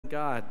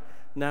God,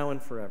 now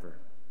and forever.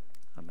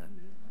 Amen.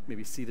 You may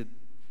be seated.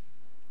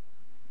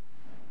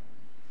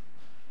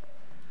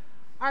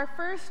 Our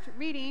first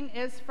reading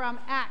is from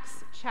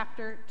Acts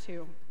chapter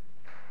 2.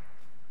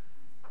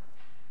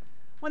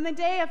 When the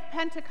day of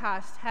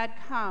Pentecost had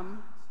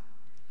come,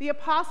 the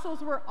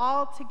apostles were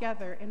all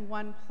together in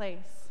one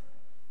place.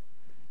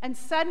 And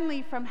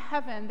suddenly from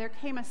heaven there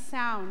came a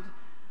sound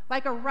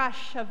like a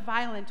rush of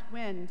violent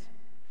wind,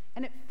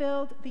 and it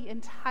filled the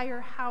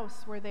entire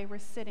house where they were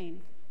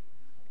sitting.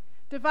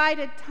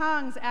 Divided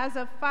tongues as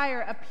of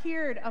fire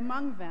appeared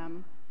among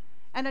them,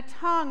 and a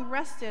tongue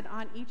rested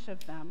on each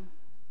of them.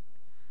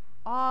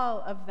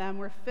 All of them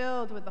were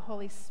filled with the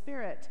Holy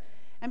Spirit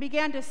and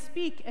began to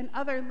speak in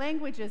other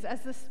languages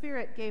as the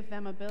Spirit gave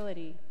them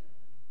ability.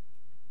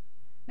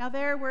 Now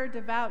there were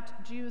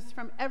devout Jews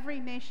from every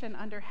nation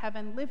under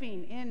heaven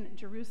living in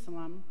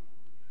Jerusalem.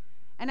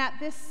 And at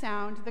this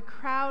sound the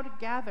crowd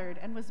gathered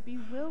and was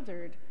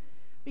bewildered,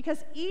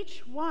 because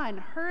each one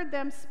heard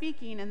them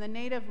speaking in the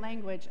native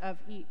language of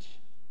each.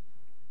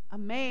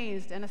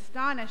 Amazed and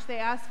astonished, they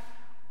asked,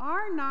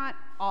 "Are not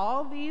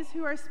all these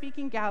who are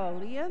speaking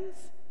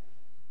Galileans?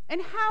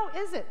 And how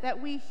is it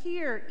that we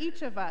hear,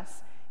 each of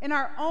us, in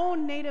our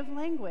own native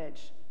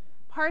language,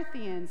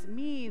 Parthians,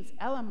 Medes,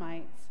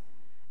 Elamites,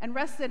 and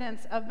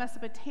residents of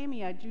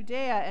Mesopotamia,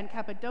 Judea and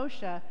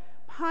Cappadocia,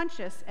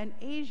 Pontus and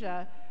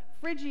Asia,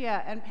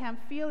 Phrygia and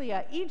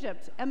Pamphylia,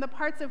 Egypt, and the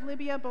parts of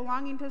Libya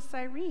belonging to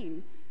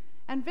Cyrene,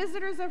 and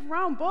visitors of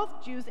Rome,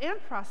 both Jews and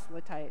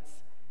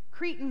proselytes,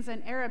 Cretans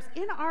and Arabs,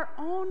 in our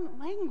own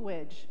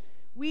language,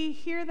 we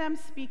hear them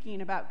speaking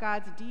about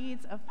God's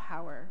deeds of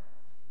power."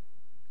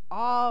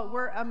 All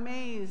were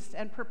amazed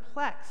and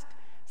perplexed,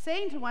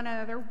 saying to one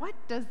another,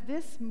 "What does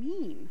this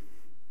mean?"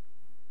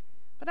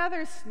 But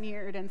others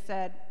sneered and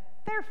said,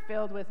 "They're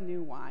filled with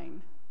new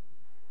wine."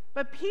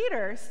 But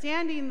Peter,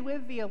 standing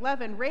with the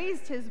 11,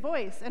 raised his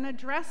voice and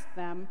addressed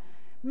them,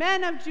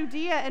 "Men of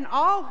Judea and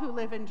all who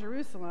live in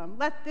Jerusalem,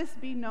 let this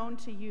be known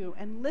to you,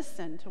 and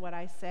listen to what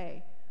I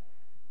say.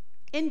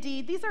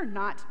 Indeed, these are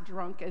not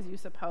drunk as you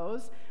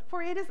suppose,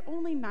 for it is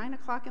only 9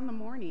 o'clock in the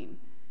morning.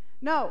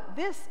 No,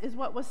 this is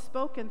what was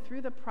spoken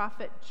through the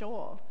prophet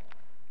Joel.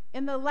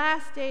 In the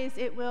last days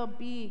it will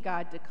be,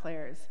 God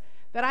declares,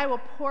 that I will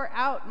pour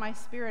out my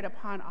Spirit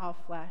upon all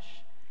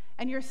flesh,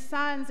 and your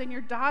sons and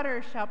your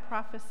daughters shall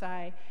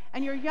prophesy,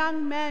 and your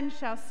young men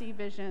shall see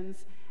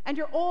visions, and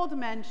your old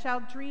men shall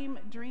dream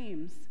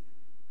dreams.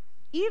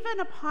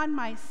 Even upon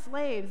my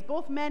slaves,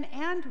 both men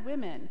and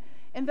women,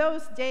 in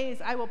those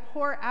days I will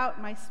pour out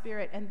my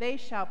Spirit, and they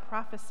shall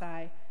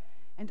prophesy,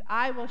 and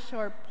I will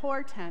show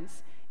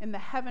portents in the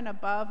heaven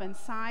above and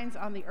signs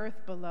on the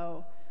earth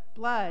below,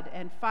 blood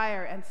and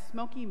fire and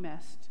smoky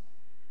mist.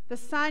 The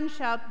sun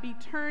shall be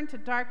turned to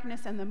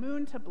darkness and the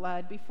moon to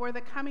blood before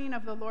the coming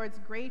of the Lord's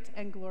great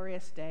and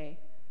glorious day.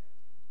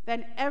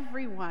 Then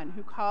everyone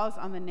who calls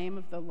on the name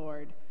of the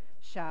Lord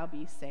shall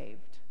be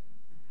saved."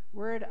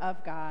 Word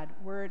of God,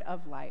 word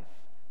of life.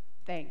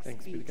 Thanks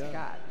be to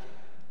God.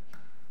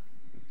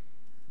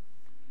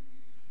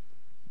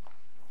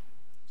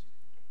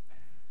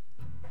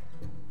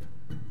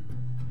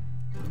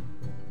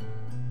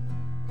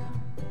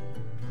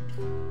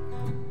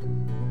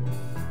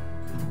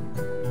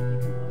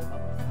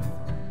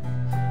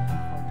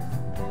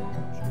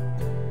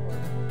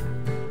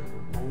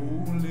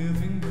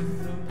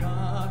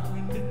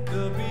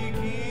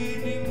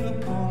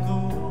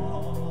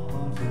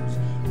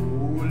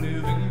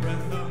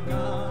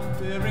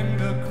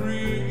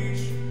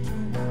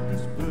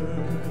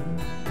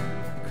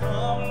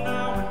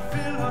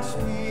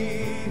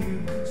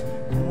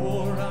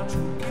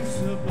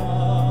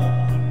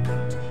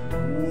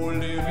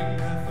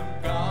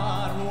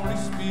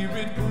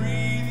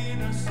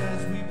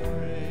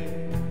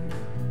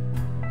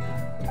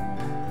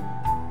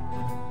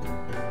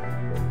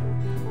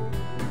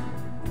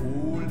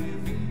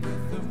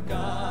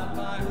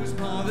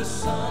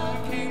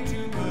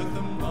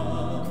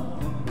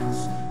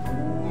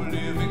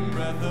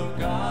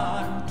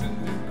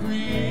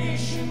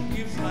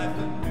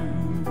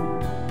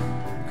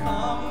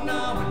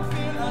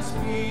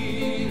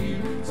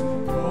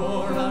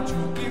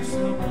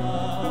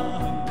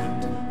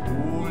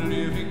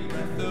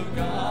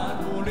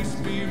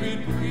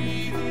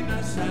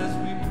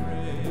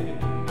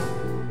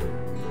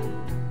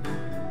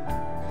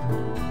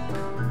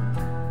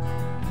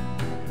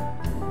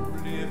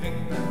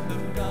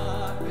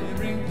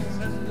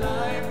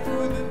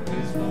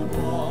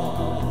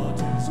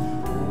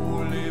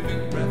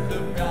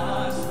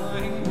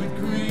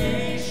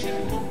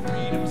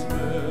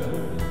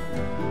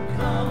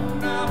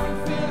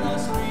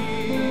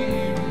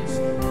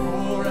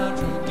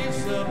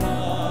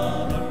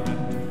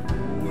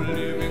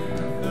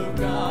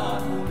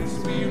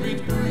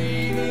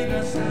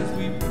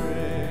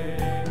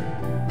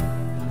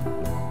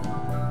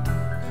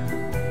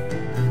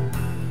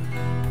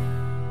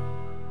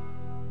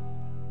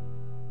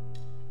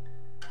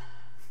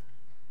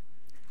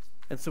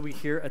 And so we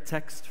hear a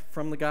text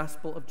from the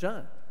Gospel of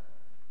John.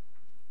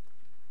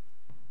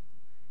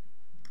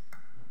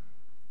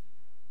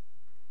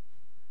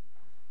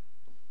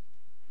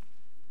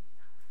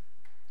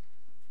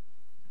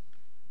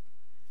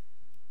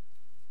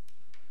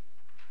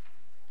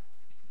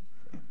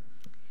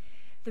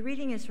 The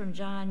reading is from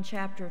John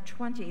chapter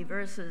 20,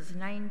 verses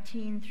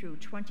 19 through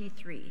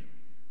 23.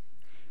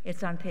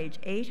 It's on page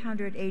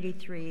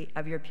 883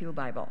 of your Pew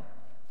Bible.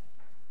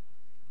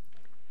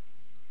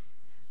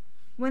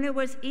 When it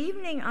was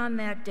evening on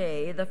that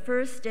day, the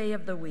first day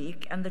of the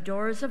week, and the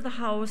doors of the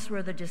house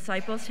where the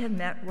disciples had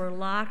met were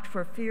locked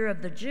for fear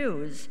of the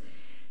Jews,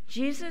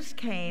 Jesus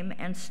came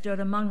and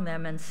stood among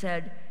them and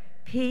said,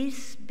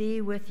 "Peace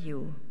be with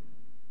you."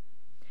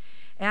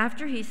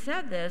 After he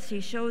said this, he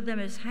showed them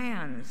his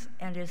hands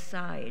and his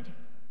side.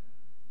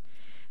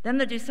 Then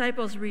the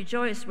disciples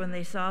rejoiced when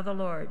they saw the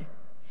Lord.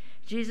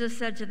 Jesus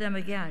said to them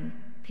again,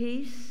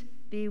 "Peace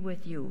be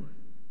with you.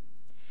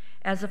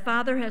 As the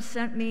Father has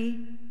sent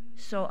me,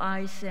 so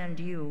I send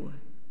you."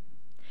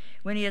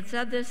 When he had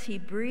said this, he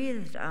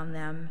breathed on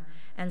them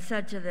and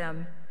said to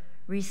them,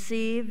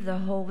 "Receive the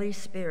Holy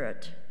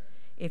Spirit.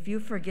 If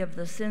you forgive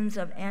the sins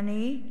of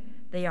any,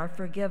 they are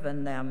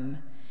forgiven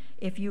them.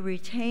 If you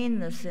retain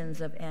the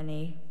sins of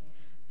any,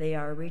 they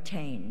are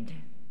retained."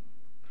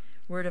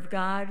 Word of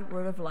God,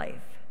 word of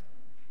life.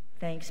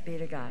 Thanks be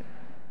to God.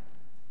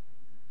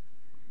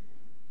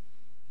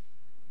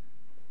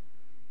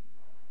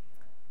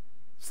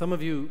 Some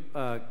of you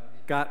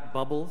got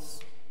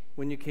bubbles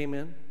when you came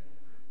in.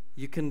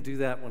 You can do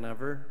that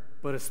whenever,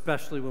 but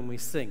especially when we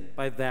sing.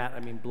 By that, I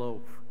mean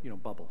blow,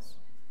 bubbles.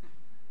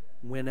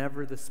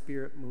 Whenever the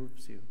Spirit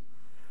moves you.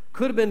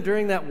 Could have been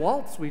during that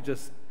waltz we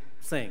just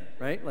sang,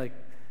 right? Like,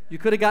 you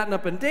could have gotten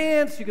up and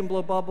danced. You can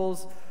blow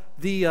bubbles.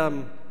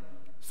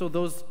 So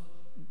those,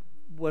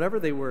 whatever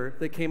they were,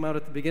 that came out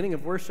at the beginning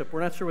of worship,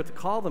 we're not sure what to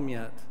call them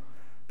yet.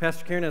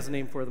 Pastor Karen has a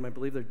name for them. I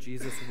believe they're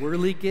Jesus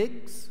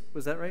Whirligigs.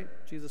 Was that right?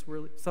 Jesus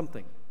Whirly?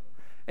 Something.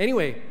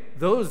 Anyway,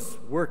 those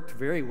worked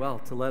very well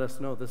to let us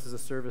know this is a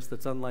service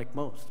that's unlike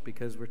most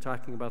because we're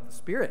talking about the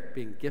Spirit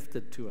being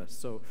gifted to us.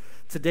 So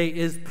today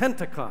is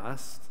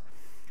Pentecost.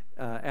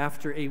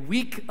 After a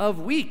week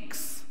of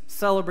weeks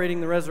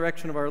celebrating the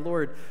resurrection of our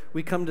Lord,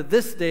 we come to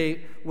this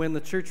day when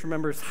the church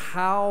remembers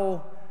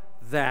how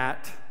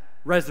that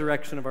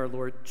resurrection of our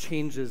Lord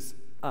changes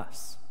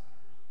us.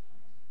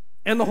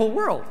 And the whole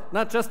world,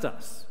 not just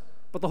us,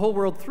 but the whole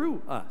world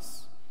through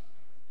us.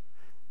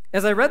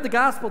 As I read the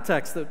gospel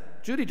text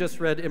that Judy just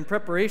read in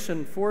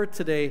preparation for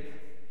today,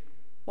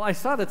 well, I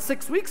saw that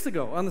 6 weeks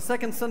ago, on the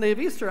second Sunday of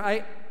Easter,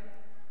 I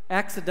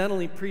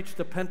accidentally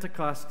preached a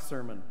Pentecost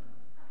sermon.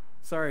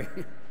 Sorry.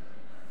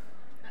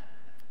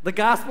 The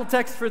gospel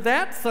text for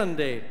that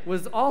Sunday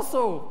was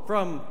also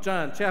from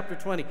John chapter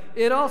 20.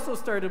 It also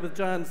started with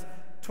John's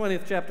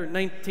 20th chapter,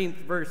 19th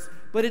verse,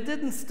 but it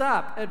didn't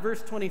stop at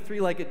verse 23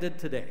 like it did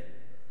today.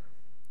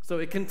 So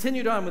it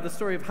continued on with the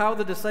story of how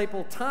the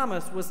disciple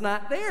Thomas was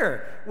not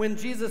there when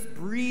Jesus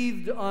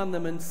breathed on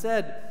them and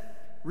said,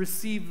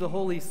 "Receive the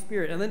Holy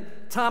Spirit." And then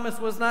Thomas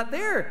was not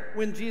there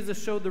when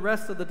Jesus showed the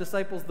rest of the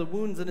disciples the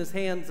wounds in his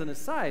hands and his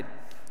side.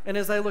 And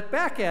as I look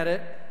back at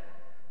it,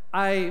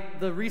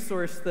 the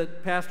resource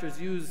that pastors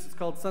use is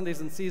called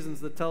Sundays and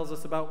Seasons that tells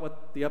us about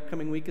what the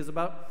upcoming week is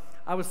about.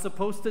 I was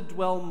supposed to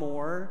dwell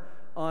more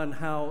on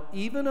how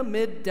even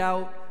amid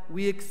doubt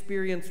we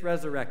experience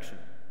resurrection.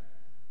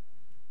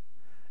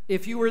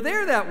 If you were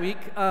there that week,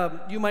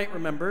 you might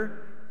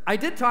remember, I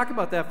did talk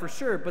about that for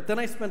sure, but then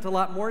I spent a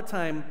lot more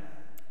time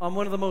on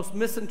one of the most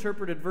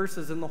misinterpreted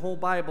verses in the whole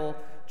Bible,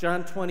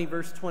 John 20,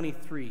 verse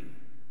 23,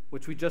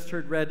 which we just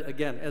heard read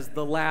again as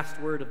the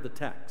last word of the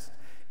text.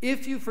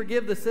 If you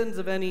forgive the sins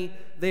of any,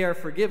 they are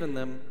forgiven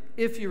them.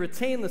 If you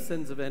retain the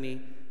sins of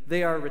any,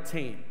 they are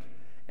retained.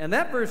 And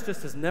that verse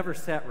just has never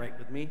sat right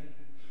with me.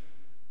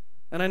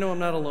 And I know I'm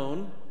not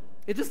alone.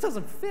 It just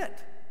doesn't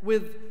fit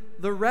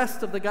with the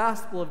rest of the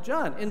Gospel of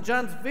John. In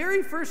John's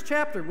very first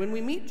chapter, when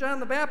we meet John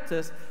the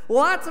Baptist,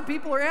 lots of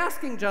people are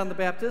asking John the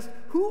Baptist,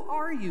 "Who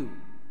are you?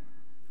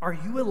 Are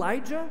you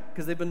Elijah?"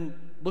 Because they've been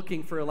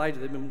looking for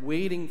Elijah. They've been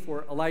waiting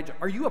for Elijah.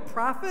 "Are you a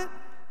prophet?"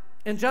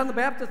 And John the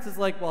Baptist is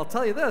like, "Well, I'll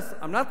tell you this,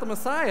 I'm not the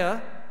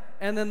Messiah."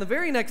 And then the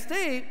very next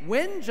day,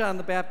 when John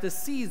the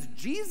Baptist sees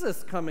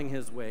Jesus coming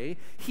his way,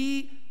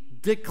 he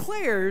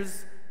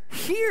declares,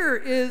 "Here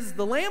is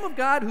the Lamb of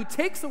God who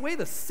takes away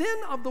the sin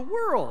of the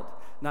world."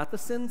 Not the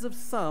sins of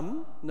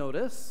some,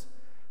 notice,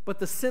 but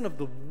the sin of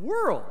the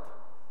world.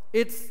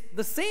 It's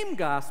the same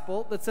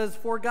gospel that says,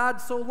 "For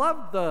God so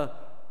loved the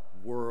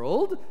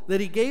world that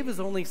he gave his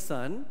only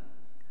Son,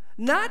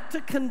 not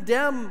to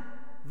condemn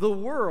the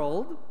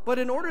world, but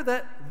in order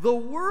that the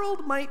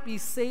world might be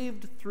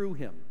saved through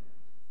him."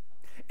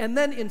 And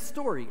then in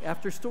story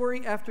after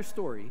story after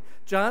story,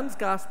 John's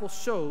gospel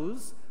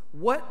shows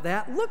what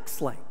that looks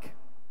like.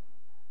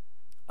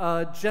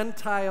 A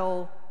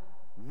Gentile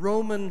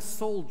Roman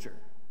soldier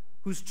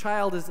whose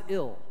child is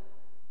ill.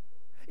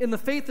 In the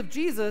faith of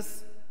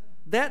Jesus,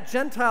 that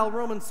Gentile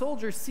Roman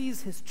soldier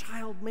sees his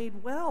child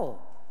made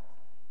well.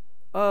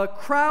 A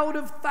crowd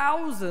of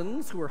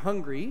thousands who are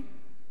hungry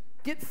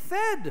get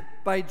fed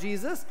by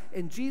Jesus,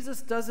 and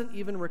Jesus doesn't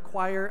even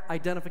require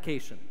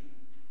identification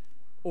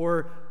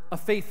or a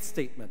faith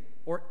statement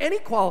or any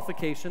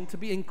qualification to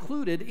be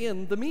included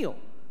in the meal.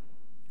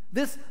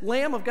 This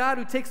Lamb of God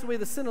who takes away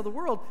the sin of the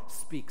world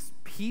speaks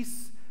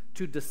peace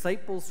to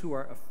disciples who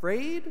are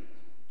afraid,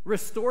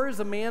 restores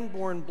a man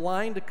born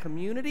blind to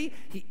community.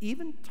 He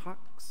even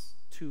talks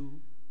to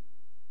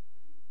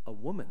a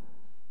woman,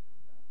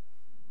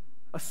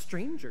 a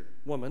stranger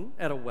woman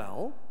at a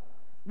well,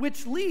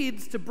 which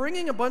leads to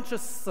bringing a bunch of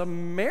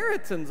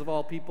Samaritans, of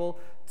all people,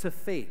 to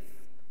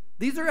faith.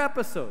 These are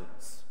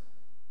episodes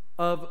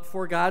of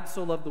For God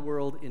So Loved the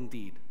World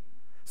Indeed.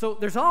 So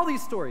there's all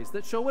these stories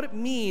that show what it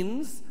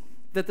means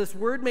that this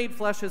Word made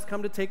flesh has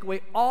come to take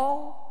away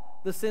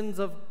all the sins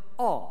of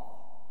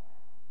all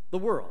the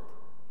world.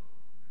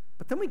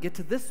 But then we get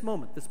to this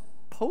moment, this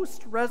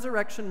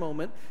post-resurrection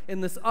moment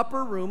in this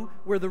upper room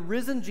where the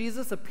risen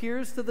Jesus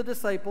appears to the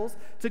disciples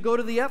to go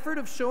to the effort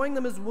of showing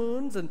them his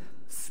wounds and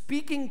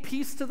speaking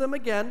peace to them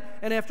again.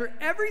 And after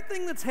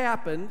everything that's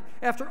happened,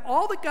 after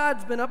all that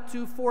God's been up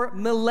to for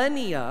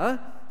millennia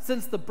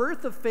since the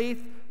birth of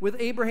faith with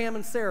Abraham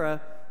and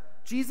Sarah,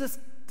 Jesus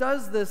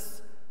does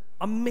this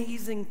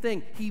amazing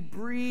thing. He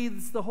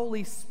breathes the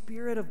Holy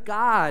Spirit of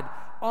God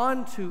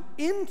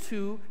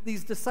into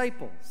these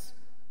disciples.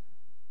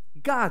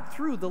 God,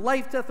 through the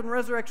life, death, and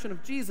resurrection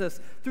of Jesus,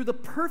 through the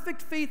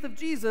perfect faith of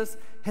Jesus,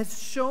 has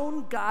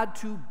shown God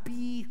to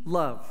be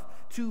love,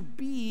 to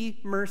be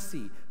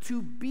mercy,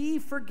 to be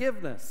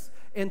forgiveness,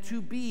 and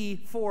to be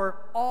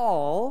for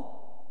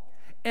all.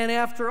 And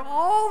after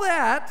all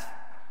that,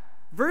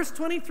 verse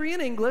 23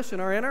 in English, in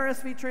our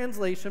NRSV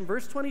translation,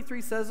 verse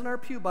 23 says in our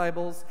pew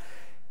Bibles,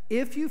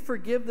 if you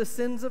forgive the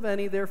sins of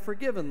any, they're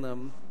forgiven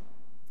them.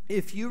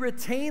 If you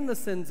retain the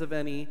sins of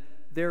any,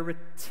 they're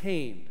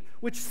retained.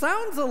 Which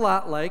sounds a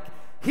lot like,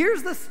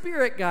 here's the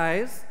Spirit,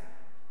 guys.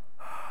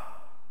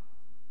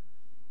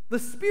 The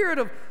Spirit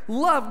of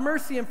love,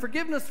 mercy, and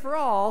forgiveness for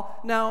all.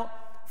 Now,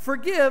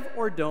 forgive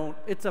or don't.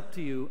 It's up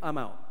to you. I'm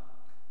out.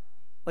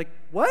 Like,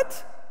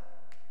 what?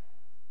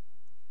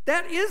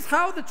 That is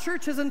how the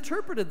church has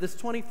interpreted this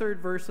 23rd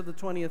verse of the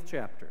 20th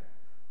chapter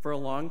for a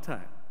long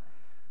time.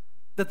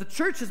 That the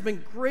church has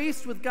been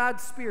graced with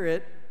God's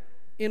Spirit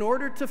in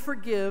order to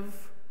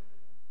forgive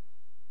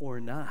or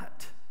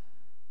not.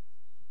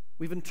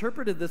 We've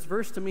interpreted this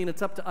verse to mean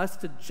it's up to us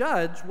to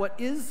judge what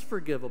is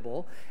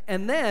forgivable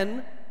and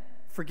then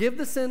forgive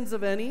the sins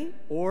of any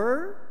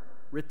or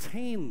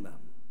retain them.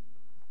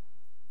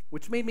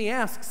 Which made me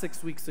ask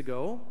 6 weeks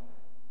ago,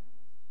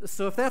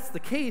 so if that's the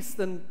case,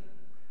 then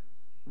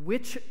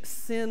which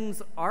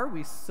sins are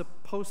we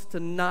supposed to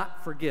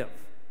not forgive,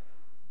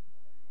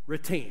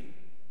 retain?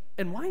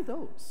 And why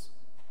those?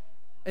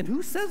 And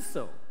who says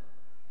so?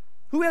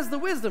 Who has the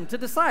wisdom to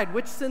decide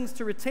which sins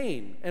to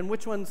retain and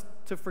which ones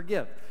to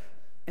forgive?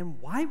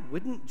 And why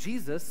wouldn't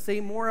Jesus say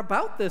more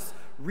about this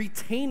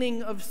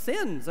retaining of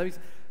sins?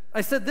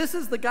 I said this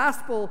is the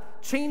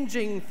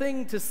gospel-changing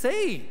thing to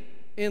say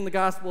in the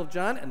Gospel of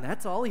John, and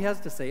that's all he has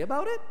to say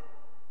about it?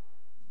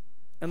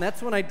 And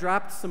that's when I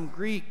dropped some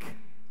Greek,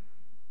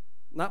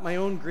 not my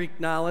own Greek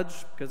knowledge,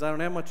 because I don't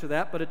have much of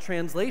that, but a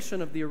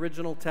translation of the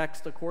original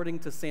text according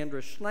to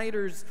Sandra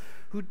Schneider's,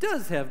 who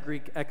does have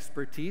Greek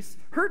expertise.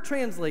 Her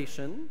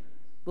translation,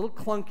 a little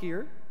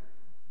clunkier,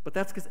 but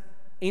that's because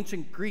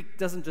ancient Greek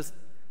doesn't just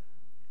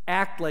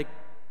act like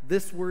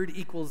this word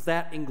equals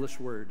that English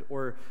word,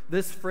 or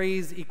this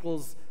phrase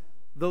equals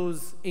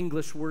those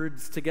English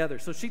words together.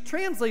 So she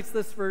translates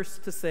this verse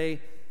to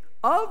say,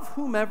 of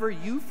whomever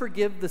you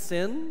forgive the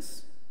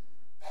sins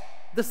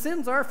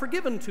are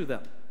forgiven to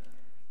them.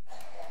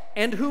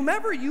 And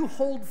whomever you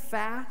hold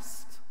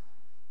fast,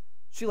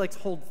 she likes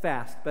hold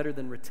fast better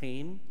than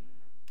retain.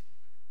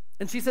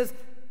 And she says,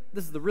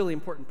 this is the really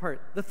important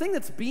part, the thing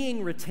that's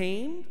being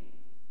retained,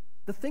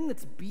 the thing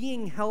that's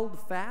being held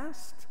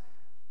fast,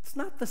 it's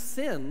not the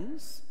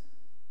sins,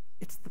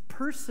 it's the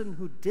person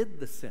who did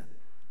the sin.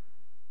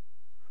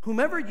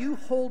 Whomever you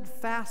hold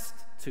fast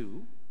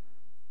to,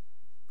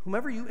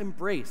 whomever you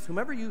embrace,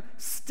 whomever you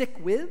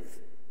stick with,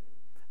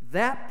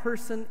 that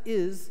person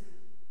is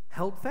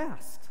held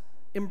fast,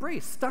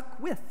 embraced, stuck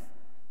with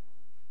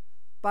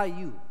by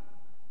you.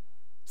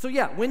 So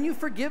yeah, when you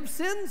forgive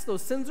sins,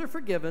 those sins are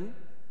forgiven.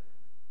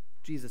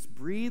 Jesus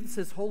breathes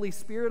his Holy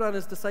Spirit on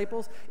his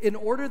disciples in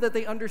order that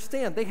they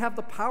understand they have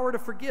the power to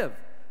forgive,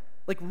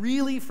 like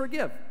really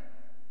forgive.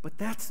 But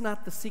that's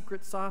not the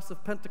secret sauce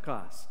of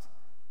Pentecost.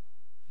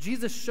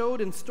 Jesus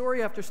showed in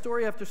story after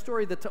story after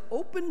story that to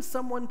open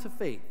someone to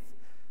faith,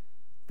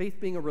 faith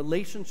being a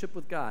relationship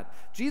with God,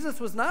 Jesus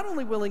was not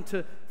only willing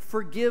to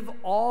forgive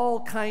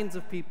all kinds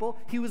of people,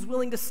 he was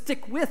willing to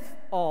stick with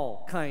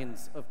all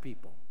kinds of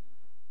people.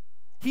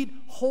 He'd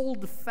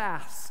hold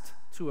fast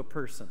to a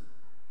person.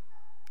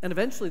 And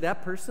eventually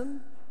that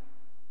person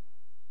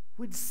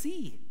would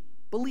see,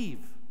 believe.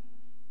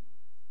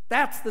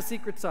 That's the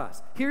secret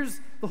sauce. Here's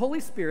the Holy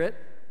Spirit.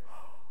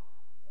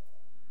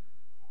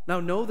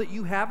 Now know that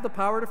you have the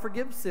power to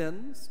forgive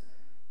sins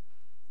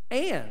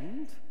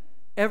and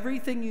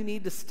everything you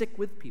need to stick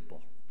with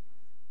people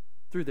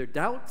through their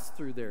doubts,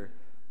 through their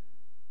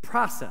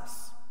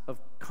process of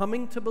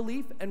coming to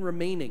belief and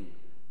remaining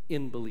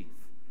in belief.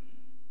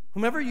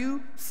 Whomever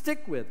you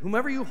stick with,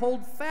 whomever you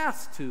hold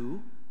fast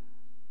to,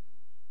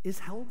 is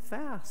held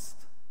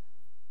fast.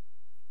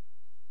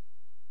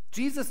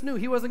 Jesus knew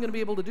he wasn't going to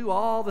be able to do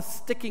all the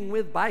sticking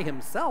with by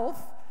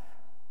himself.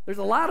 There's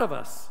a lot of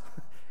us.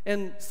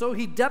 And so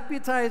he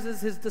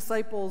deputizes his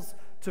disciples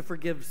to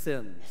forgive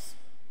sins.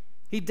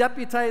 He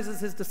deputizes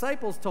his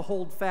disciples to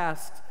hold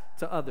fast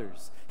to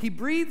others. He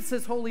breathes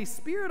his Holy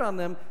Spirit on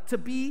them to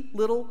be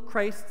little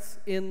Christs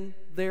in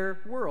their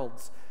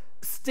worlds,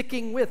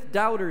 sticking with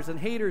doubters and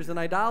haters and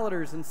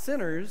idolaters and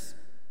sinners.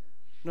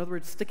 In other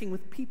words, sticking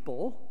with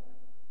people.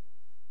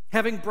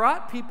 Having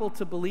brought people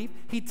to belief,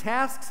 he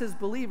tasks his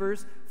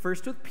believers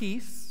first with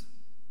peace,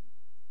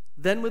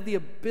 then with the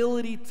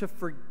ability to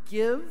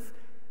forgive,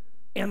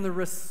 and the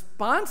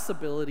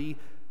responsibility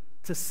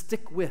to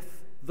stick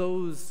with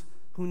those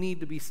who need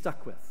to be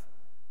stuck with.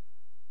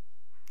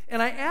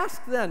 And I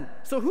ask then,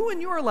 so who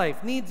in your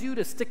life needs you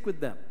to stick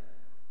with them?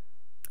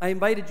 I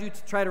invited you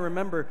to try to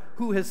remember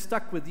who has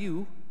stuck with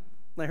you.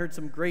 And I heard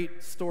some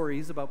great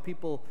stories about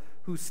people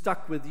who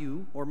stuck with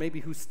you, or maybe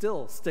who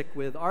still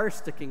are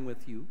sticking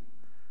with you.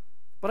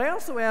 But I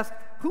also ask,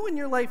 who in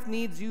your life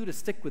needs you to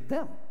stick with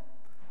them?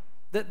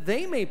 That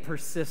they may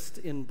persist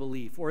in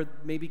belief, or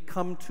maybe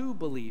come to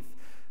belief.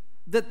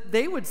 That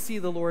they would see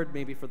the Lord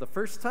maybe for the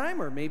first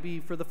time, or maybe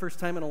for the first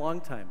time in a long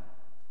time.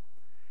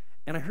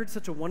 And I heard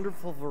such a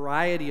wonderful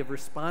variety of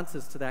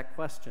responses to that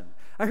question.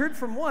 I heard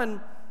from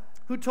one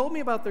who told me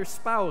about their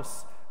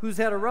spouse who's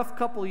had a rough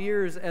couple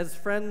years as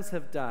friends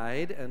have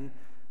died, and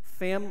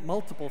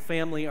multiple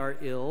family are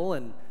ill,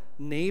 and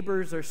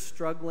neighbors are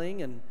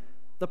struggling, and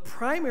the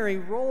primary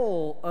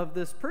role of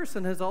this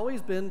person has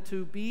always been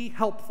to be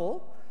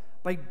helpful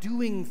by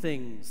doing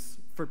things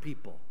for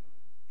people.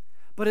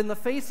 But in the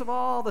face of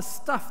all the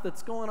stuff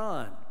that's going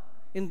on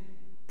in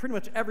pretty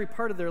much every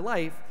part of their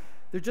life,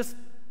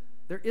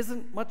 there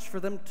isn't much for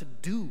them to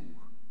do.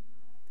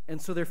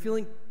 And so they're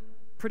feeling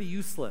pretty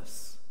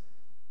useless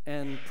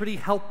and pretty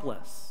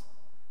helpless.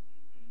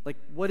 Like,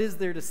 what is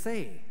there to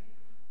say?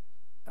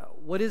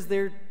 What is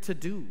there to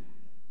do?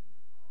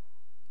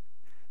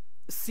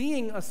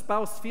 Seeing a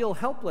spouse feel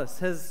helpless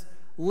has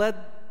led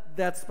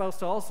that spouse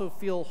to also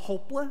feel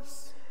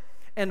hopeless.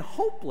 And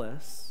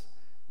hopeless,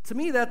 to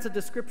me, that's a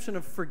description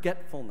of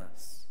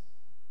forgetfulness.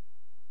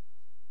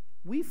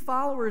 We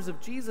followers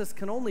of Jesus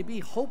can only be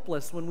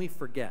hopeless when we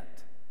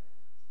forget.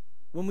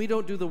 When we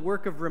don't do the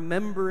work of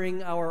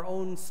remembering our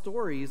own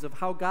stories of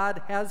how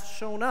God has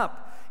shown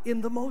up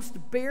in the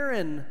most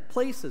barren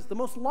places, the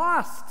most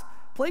lost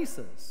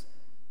places.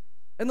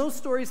 And those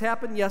stories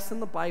happen, yes, in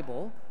the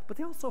Bible, but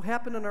they also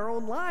happen in our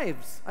own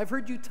lives. I've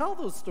heard you tell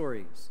those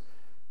stories.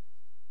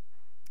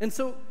 And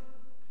so,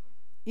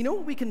 you know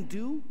what we can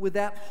do with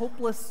that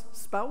hopeless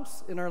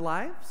spouse in our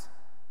lives?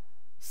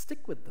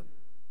 Stick with them.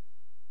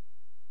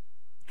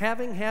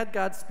 Having had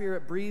God's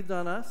Spirit breathed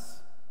on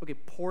us,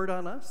 poured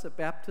on us at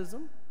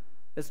baptism,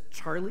 as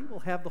Charlie will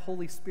have the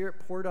Holy Spirit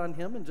poured on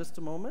him in just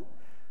a moment,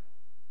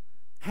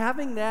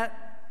 having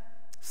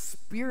that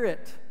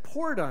Spirit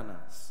poured on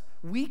us,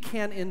 we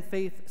can in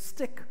faith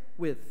stick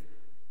with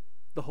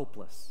the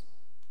hopeless.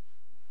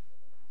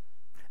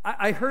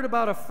 I heard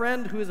about a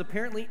friend who is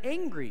apparently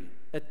angry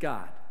at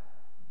God.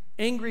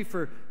 Angry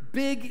for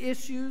big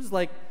issues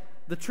like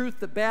the truth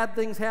that bad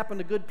things happen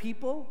to good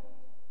people,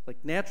 like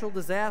natural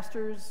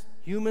disasters,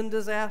 human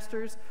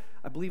disasters.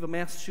 I believe a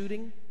mass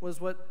shooting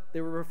was what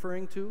they were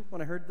referring to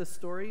when I heard this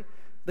story.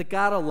 That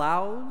God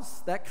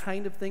allows that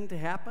kind of thing to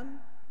happen.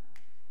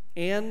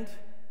 And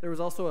there was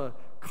also a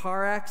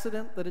car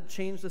accident that had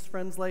changed this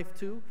friend's life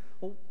too.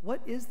 Well,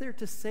 what is there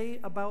to say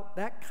about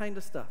that kind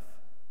of stuff?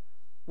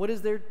 What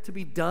is there to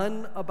be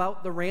done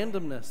about the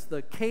randomness,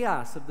 the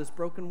chaos of this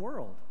broken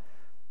world?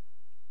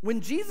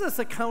 When Jesus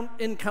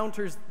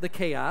encounters the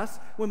chaos,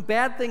 when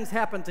bad things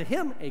happen to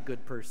him, a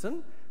good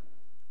person,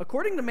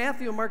 according to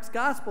Matthew and Mark's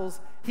Gospels,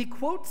 he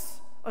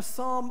quotes a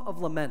psalm of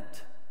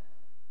lament.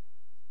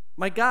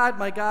 My God,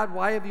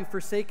 why have you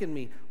forsaken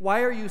me?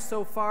 Why are you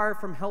so far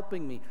from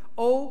helping me?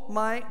 Oh,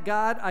 my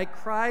God, I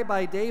cry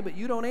by day, but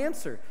you don't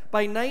answer.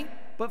 By night,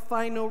 but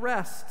find no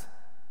rest.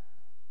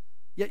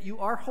 Yet you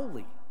are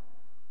holy.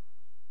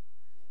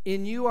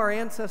 In you our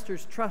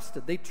ancestors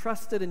trusted. They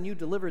trusted and you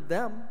delivered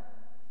them.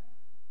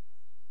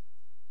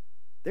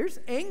 There's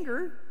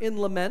anger in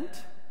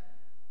lament.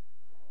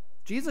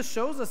 Jesus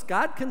shows us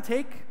God can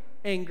take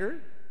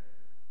anger.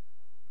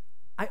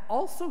 I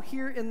also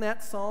hear in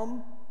that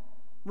psalm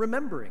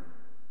remembering.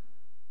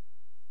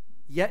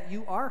 Yet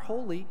you are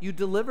holy. You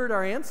delivered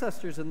our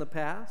ancestors in the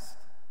past.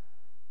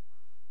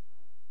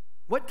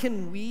 What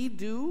can we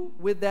do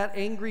with that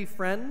angry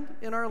friend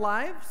in our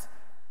lives?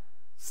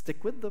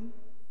 Stick with them.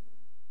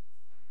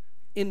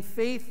 In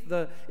faith,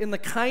 in the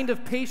kind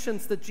of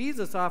patience that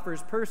Jesus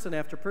offers person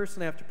after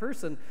person after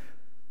person,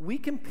 we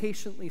can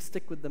patiently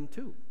stick with them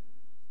too.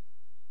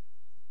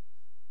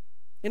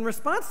 In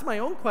response to my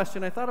own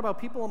question, I thought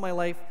about people in my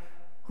life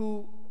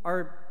who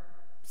are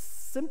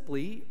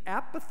simply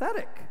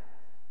apathetic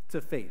to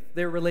faith,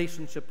 their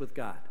relationship with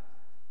God.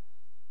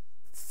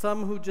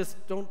 Some who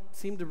just don't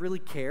seem to really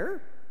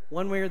care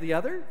one way or the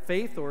other,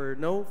 faith or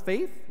no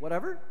faith,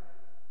 whatever.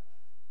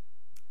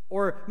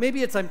 Or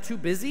maybe it's I'm too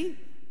busy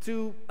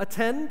to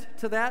attend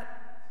to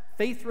that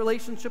faith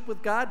relationship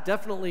with God,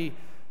 definitely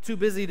too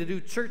busy to do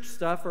church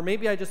stuff, or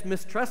maybe I just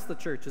mistrust the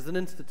church as an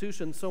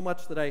institution so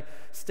much that I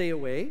stay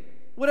away.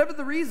 Whatever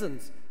the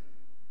reasons,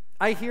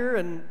 I hear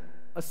and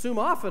assume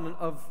often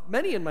of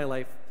many in my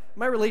life,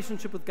 my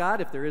relationship with God,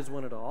 if there is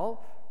one at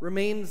all,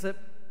 remains at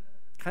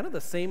kind of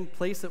the same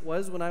place it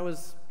was when I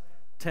was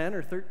 10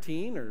 or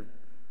 13 or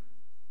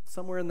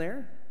somewhere in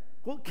there.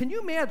 Well, can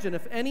you imagine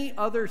if any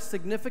other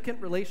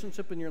significant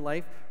relationship in your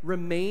life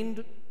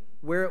remained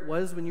where it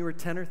was when you were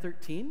 10 or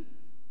 13?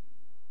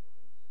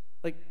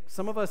 Like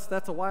some of us,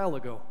 that's a while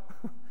ago.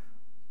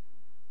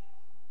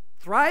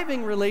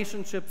 Thriving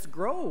relationships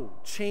grow,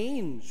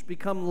 change,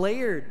 become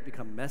layered,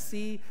 become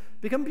messy,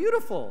 become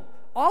beautiful,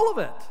 all of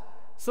it.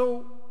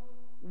 So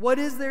what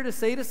is there to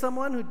say to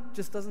someone who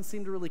just doesn't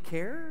seem to really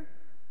care?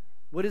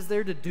 What is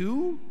there to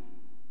do?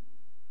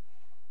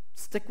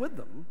 Stick with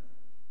them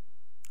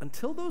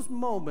until those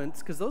moments,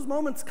 because those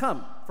moments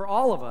come for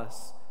all of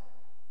us,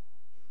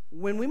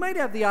 when we might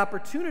have the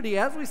opportunity,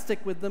 as we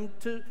stick with them,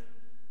 to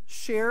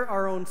share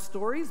our own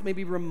stories,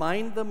 maybe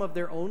remind them of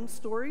their own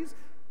stories,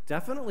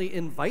 definitely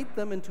invite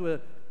them into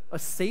a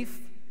safe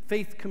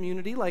faith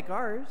community like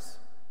ours.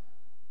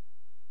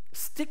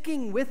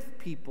 Sticking with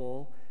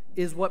people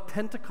is what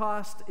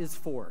Pentecost is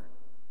for.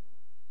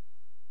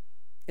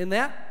 In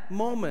that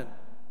moment,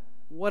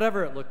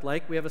 whatever it looked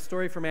like, we have a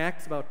story from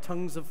Acts about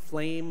tongues of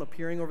flame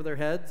appearing over their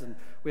heads, and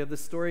we have this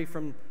story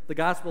from the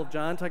Gospel of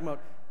John talking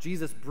about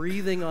Jesus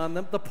breathing on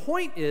them. The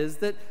point is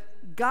that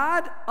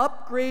God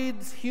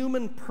upgrades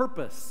human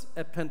purpose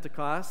at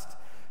Pentecost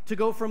to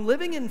go from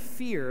living in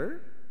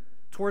fear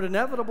toward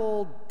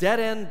inevitable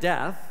dead-end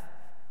death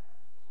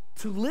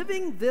to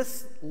living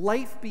this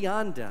life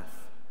beyond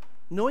death,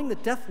 knowing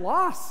that death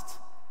lost.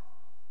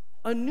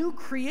 A new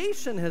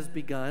creation has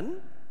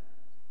begun,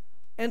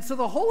 and so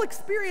the whole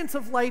experience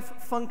of life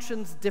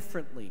functions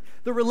differently.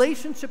 The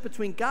relationship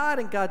between God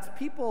and God's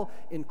people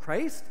in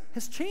Christ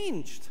has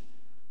changed,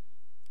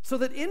 so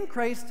that in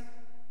Christ,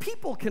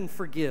 people can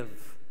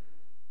forgive.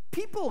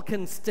 People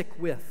can stick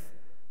with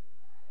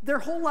their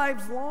whole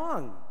lives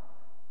long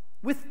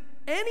with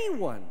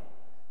anyone,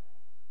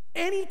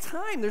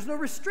 anytime. There's no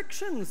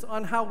restrictions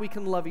on how we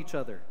can love each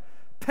other.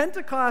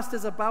 Pentecost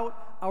is about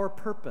our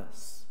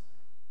purpose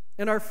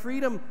and our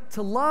freedom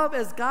to love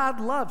as God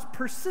loves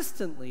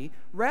persistently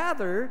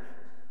rather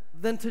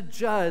than to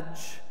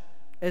judge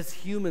as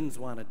humans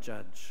want to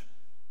judge.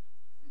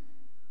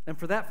 And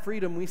for that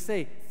freedom, we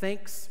say,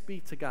 thanks be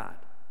to God.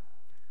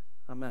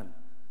 Amen.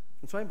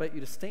 And so I invite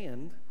you to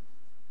stand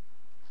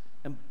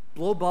and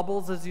blow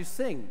bubbles as you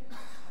sing.